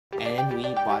then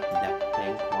we bought the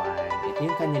pink one. Ito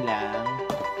yung kanilang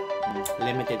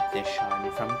limited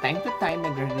edition. From time to time,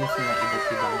 nag-release sila iba't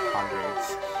ibang colors.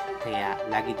 Kaya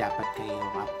lagi dapat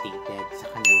kayong updated sa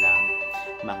kanilang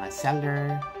mga seller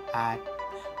at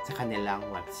sa kanilang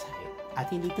website. At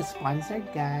hindi to sponsored,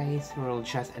 guys. We're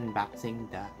just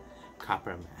unboxing the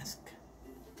Coppermask.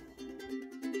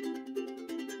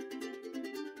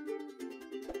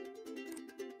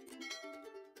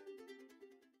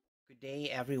 Good day,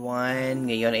 everyone.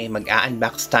 Ngayon ay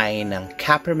mag-a-unbox tayo ng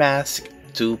Coppermask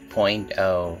 2.0.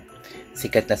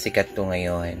 Sikat na sikat to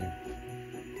ngayon.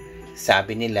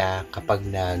 Sabi nila, kapag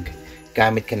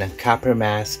naggamit ka ng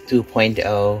Coppermask 2.0,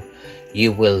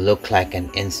 you will look like an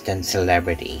instant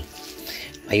celebrity.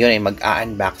 Ngayon ay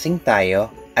mag-a-unboxing tayo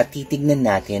at titignan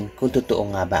natin kung totoo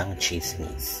nga ba ang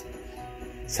chismis.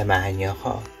 Samahan niyo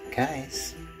ako,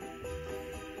 guys.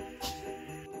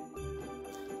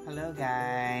 Hello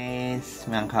guys!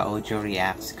 Mga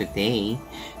ka-OHJOREAXE, good day!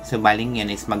 So, baling yun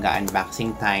is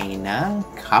mag-unboxing tayo ng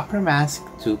Coppermask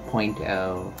 2.0.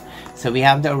 So, we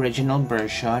have the original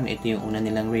version. Ito yung una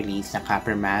nilang release na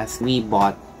Coppermask. We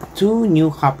bought 2 new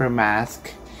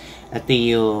Coppermask. Ito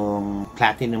yung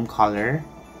platinum color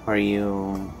or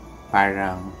yung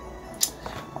parang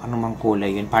ano mang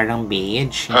kulay yun? Parang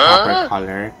beige, yung copper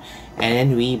color. And then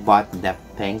we bought the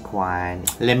pink one,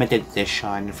 limited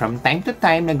edition. From time to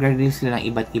time, nag-release sila ng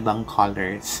iba't ibang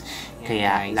colors.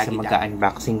 Kaya lagi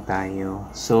mag-unboxing tayo.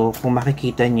 So, kung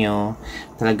makikita nyo,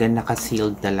 talagang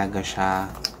naka-sealed talaga siya.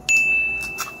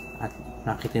 At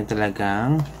makikita nyo talagang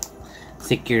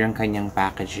secure ang kanyang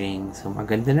packaging. So,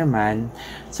 maganda naman.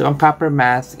 So, ang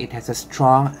Coppermask, it has a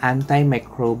strong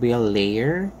antimicrobial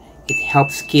layer. It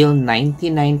helps kill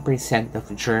 99% of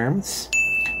germs.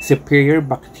 Superior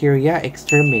bacteria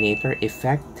exterminator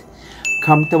effect,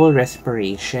 comfortable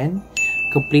respiration,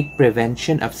 complete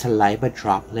prevention of saliva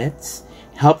droplets,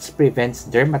 helps prevent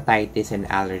dermatitis and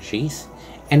allergies,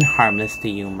 and harmless to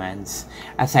humans.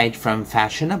 Aside from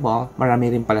fashionable, marami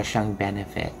rin pala siyang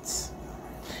benefits.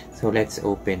 So let's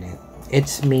open it.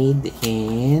 It's made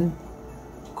in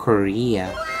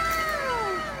Korea.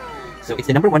 So it's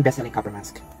the #1 best-selling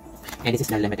Coppermask. And this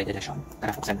is the limited edition. Tara,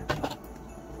 buksan natin.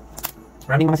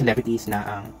 Maraming mga celebrities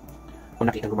na kung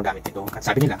nakita gumagamit ito. At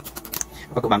sabi nila,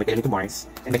 kapag gumamit kayo nito Mars,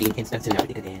 ay magiging instant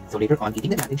celebrity ka din. So later on,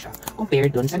 titignan natin siya compared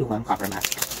dun sa lumang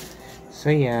Coppermask. So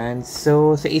yan.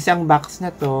 So sa isang box na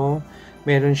to,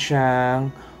 meron siyang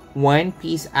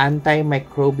 1-piece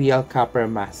antimicrobial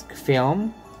Coppermask film,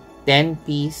 10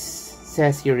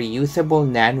 pieces reusable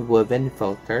non-woven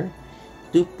filter,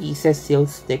 2 pieces seal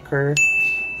sticker,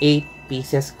 8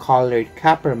 pieces colored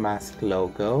Coppermask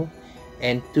logo,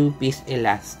 and 2-piece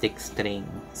elastic string.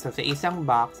 So, sa isang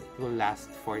box, it will last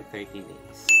for 30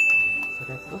 days. So,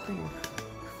 let's open it.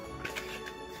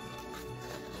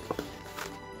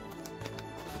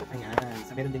 Ayan.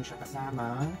 So, meron din siya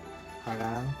kasama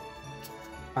parang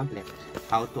pamphlet.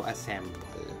 How to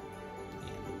assemble.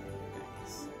 Ayan,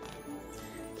 guys.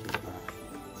 Diba?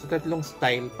 So, tatlong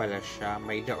style pala siya.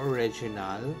 May the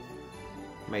original,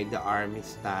 may the army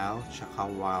style, tsaka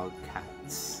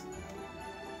wildcats.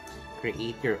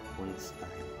 Create your own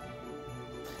style.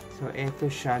 So, ito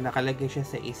siya. Nakalagay siya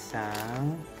sa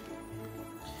isang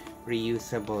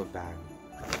reusable bag.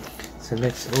 So,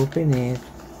 let's open it.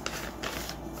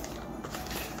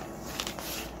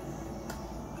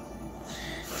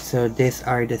 So, these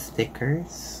are the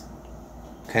stickers.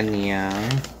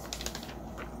 Kaniyang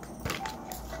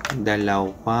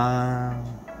dalawang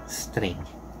string.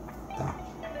 Ito.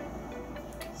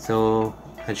 So,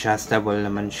 adjustable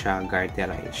naman siya,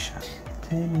 garterize siya.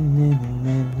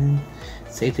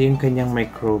 So, ito yung kanyang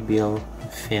microbial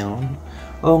film.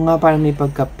 Oo nga, parang may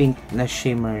pagka-pink na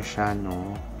shimmer siya,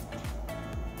 no?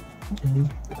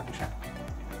 Ito siya.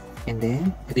 And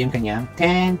then, ito yung kanyang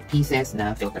 10 pieces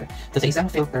na filter. So, sa isang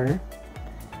filter,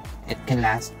 it can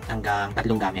last hanggang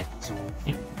 3 gamit. So,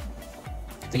 yun.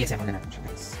 So, yes, muna natin siya,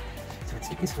 guys. So, let's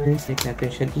take this first. Take natin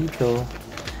siya dito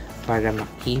para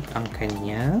ma-keep ang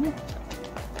kanyang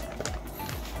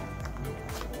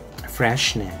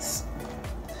freshness.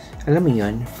 Alam mo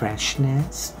yun?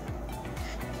 Freshness.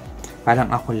 Parang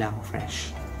ako lang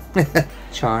fresh.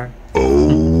 Char.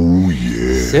 Oh,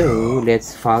 yeah. So,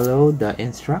 let's follow the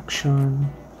instruction.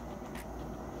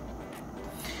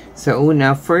 So,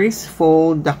 una, first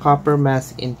fold the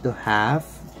Coppermask into half.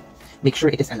 Make sure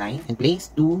it is aligned and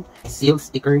place 2 seal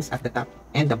stickers at the top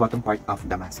and the bottom part of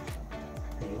the mask.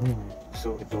 Ayun.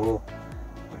 So, ito.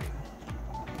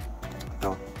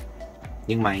 Ito.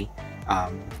 Yung may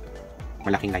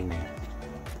malaking line na yun.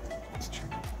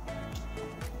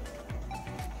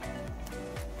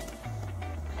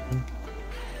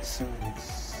 So,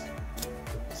 let's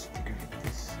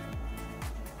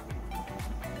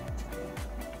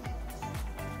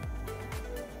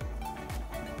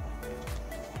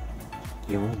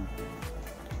Yun.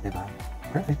 Diba?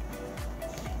 Perfect.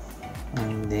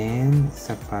 And then,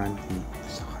 sa pa dito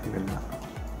sa kabila.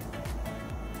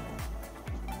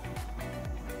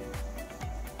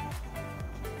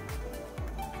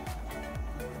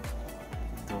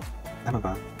 Ito. Tama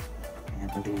ba? Ayan,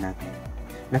 pantayin natin.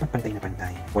 Dapat pantay na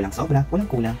pantay. Walang sobra, walang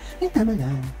kulang. Ay, tama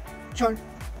lang. Sure.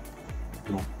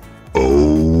 Mo.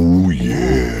 Oh,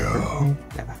 yeah.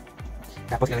 Diba?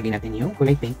 Tapos lalagyan natin yung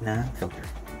kulay pink na filter.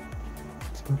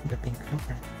 Let's put the pink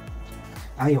filter.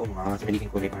 Ayaw nga, sa nagiging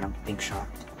kulay parang pink siya.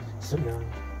 So, yun.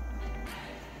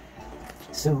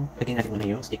 So, lagyan natin muna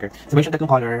yung sticker. So, may siyang tatlong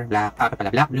color, black,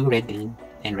 black, blue, red, green,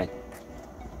 and red.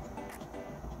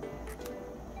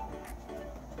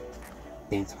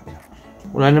 Then, sa kabila.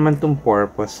 Wala naman tong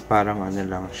purpose, parang ano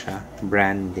lang siya,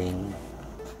 branding.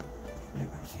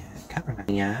 Cover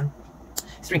natin yan.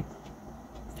 String.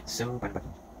 So, paano ba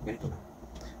ito? Ganito lang.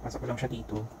 Pasok ko lang siya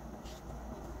dito.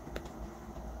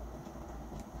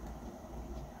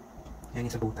 Yan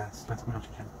yung sa butas. Pasok mo lang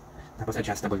siya dyan. Tapos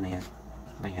adjustable na yan.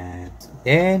 Ayan.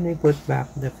 Then, we put back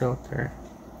the filter.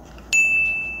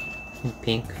 Yung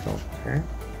pink filter.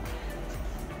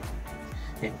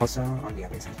 And also, on the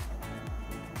other side.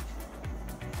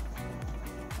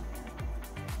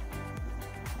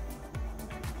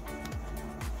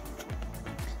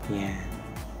 Yan.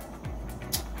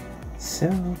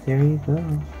 So, there you go.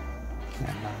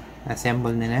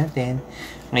 Assemble na natin.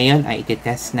 Ngayon ay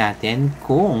ititest natin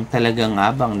kung talaga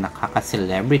nga bang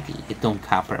nakaka-celebrity itong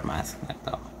Coppermask na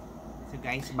to. So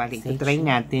guys, balik try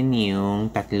natin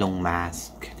yung tatlong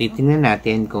mask. Titingnan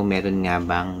natin kung meron nga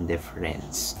bang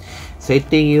difference. So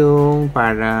ito yung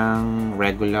parang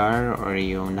regular or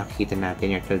yung nakikita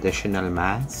natin yung traditional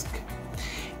mask.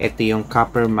 Ito yung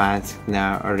Coppermask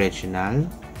na original.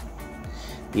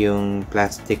 Yung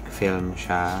plastic film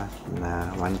siya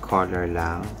na one color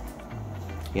lang.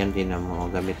 Yan din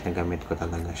mo, gamit na gamit ko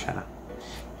talaga siya.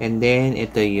 And then,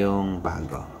 ito yung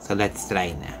bago. So, let's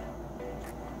try na.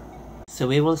 So,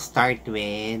 we will start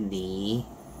with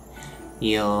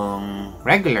yung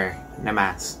regular na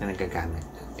mask na nagagamit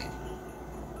natin.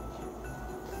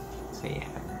 So,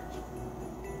 yan.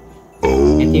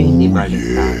 Ito yung hindi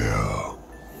baliktad.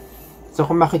 So,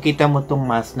 kung makikita mo tong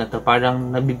mask na to,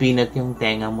 parang nabibinat yung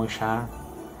tenga mo siya.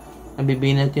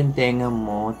 Nabibinat yung tenga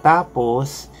mo.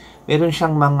 Tapos, meron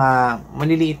siyang mga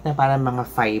maliliit na parang mga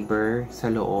fiber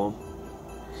sa loob.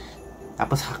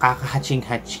 Tapos,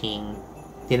 kakahatching-hatching.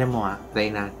 Tingnan mo try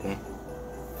natin.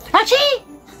 Hachi!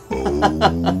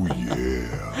 Oh,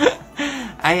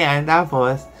 yeah. Ayan,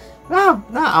 tapos,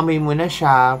 naamoy mo na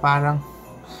siya. Parang,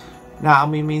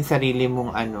 naamoy mo yung sarili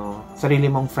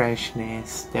mong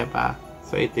freshness, diba?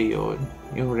 So, ito yun,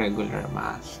 yung regular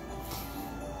mask.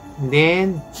 And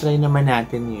then, try naman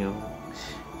natin yung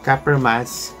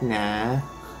Coppermask na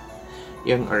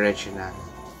yung original.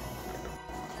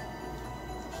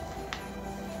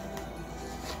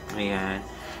 Ayan.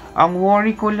 Ang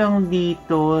worry ko lang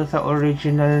dito sa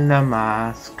original na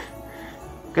mask,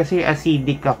 kasi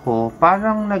acidic ako,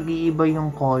 parang nag-iiba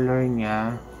yung color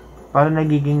niya. Parang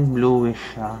nagiging bluish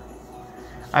siya.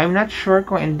 I'm not sure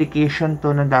kung indication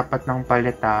to na dapat ng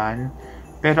palitan.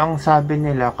 Pero ang sabi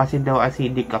nila, kasi daw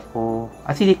acidic ako.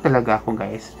 Acidic talaga ako,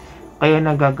 guys. Kaya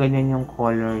nagaganyan yung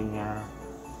color niya.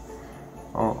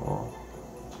 Oo.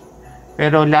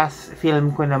 Pero last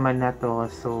film ko naman na to.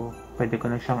 So, pwede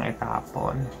ko na siyang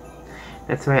itapon.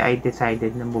 That's why I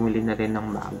decided na bumili na rin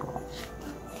ng bago.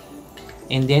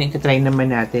 And then, ito-try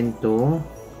naman natin to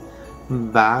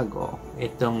bago.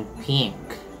 Itong pink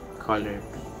color.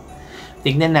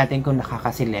 Tignan natin kung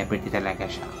nakaka-celebrity talaga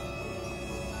siya.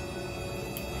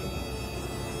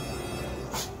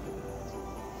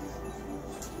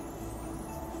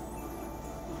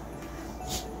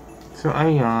 So,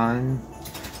 ayan.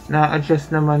 Na-adjust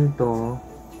naman to.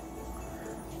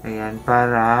 Ayan,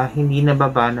 para hindi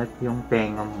nababanat yung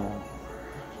tenga mo.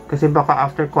 Kasi baka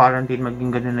after quarantine, maging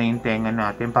ganun na yung tenga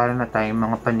natin. Para na tayong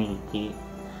mga paniki.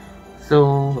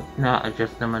 So,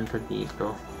 na-adjust naman to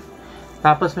dito.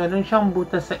 Tapos, meron siyang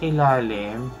butas sa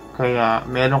ilalim. Kaya,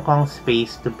 meron kang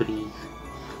space to breathe.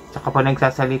 Tsaka pa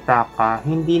nagsasalita ka,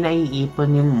 hindi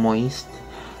naiipon yung moist.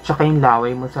 Tsaka yung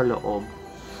laway mo sa loob.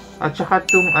 At tsaka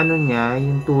itong niya,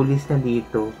 yung tulis na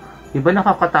dito. Diba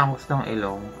nakakatangos ng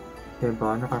ilong?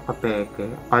 Diba? Nakakapeke.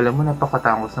 Akala mo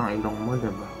napakatangos ng ilong mo,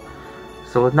 diba?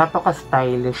 So,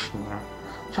 napaka-stylish niya.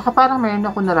 Tsaka parang mayroon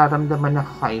ako nararamdaman na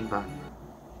kakaiba.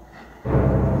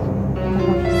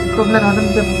 Ikaw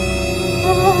nararamdaman.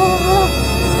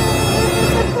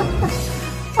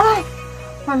 Ay!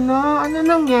 Hala, ano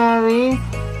nangyari?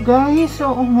 Guys,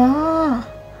 oo nga.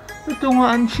 Ito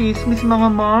nga ang chismis, mga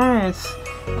Mars.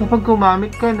 Kapag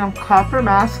gumamit ka ng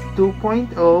Coppermask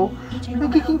 2.0,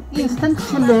 magiging instant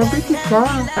celebrity ka.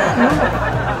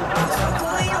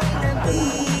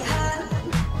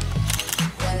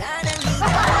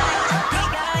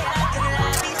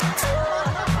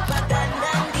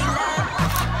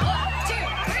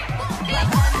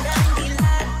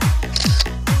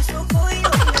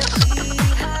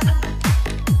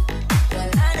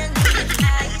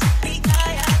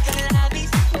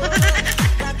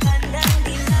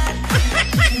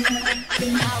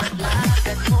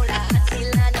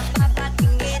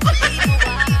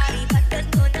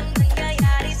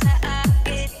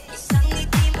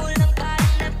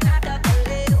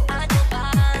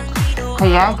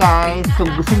 Kaya guys,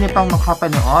 kung gusto niyo pang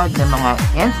makapanood ng mga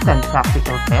instant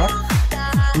practical tips,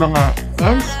 mga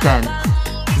instant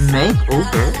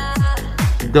makeover,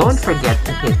 don't forget to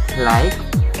hit like,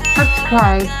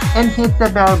 subscribe, and hit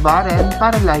the bell button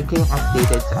para like kayong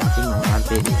updated sa ating mga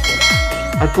videos.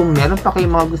 At kung meron pa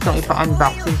kayong mga gustong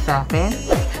ipa-unboxing sa akin,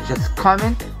 just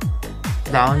comment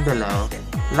down below.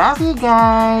 Love you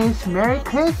guys! Merry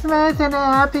Christmas and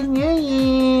a Happy New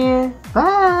Year!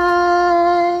 Bye!